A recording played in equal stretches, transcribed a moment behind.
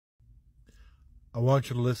I want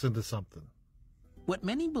you to listen to something. What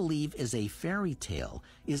many believe is a fairy tale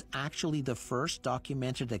is actually the first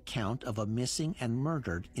documented account of a missing and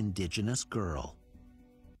murdered Indigenous girl.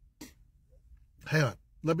 Hang on.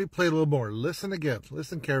 Let me play a little more. Listen again.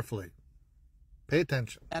 Listen carefully. Pay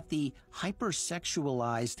attention. That the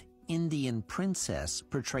hypersexualized Indian princess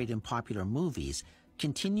portrayed in popular movies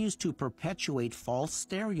continues to perpetuate false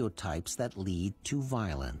stereotypes that lead to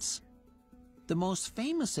violence. The most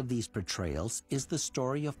famous of these portrayals is the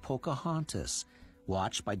story of Pocahontas,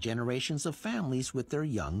 watched by generations of families with their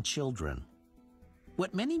young children.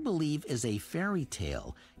 What many believe is a fairy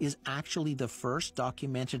tale is actually the first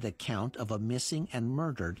documented account of a missing and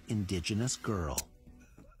murdered Indigenous girl.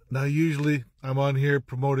 Now, usually I'm on here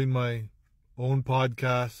promoting my own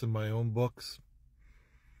podcasts and my own books.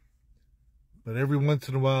 But every once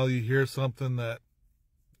in a while you hear something that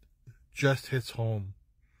just hits home.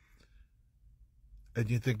 And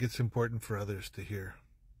you think it's important for others to hear.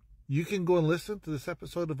 You can go and listen to this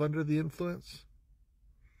episode of Under the Influence.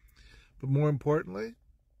 But more importantly,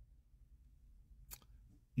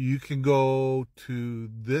 you can go to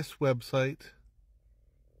this website,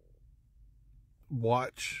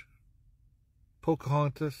 watch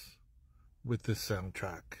Pocahontas with this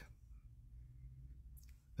soundtrack,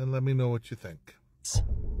 and let me know what you think.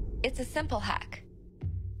 It's a simple hack.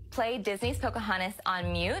 Play Disney's Pocahontas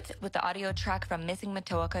on mute with the audio track from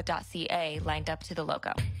missingmatoaka.ca lined up to the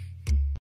logo.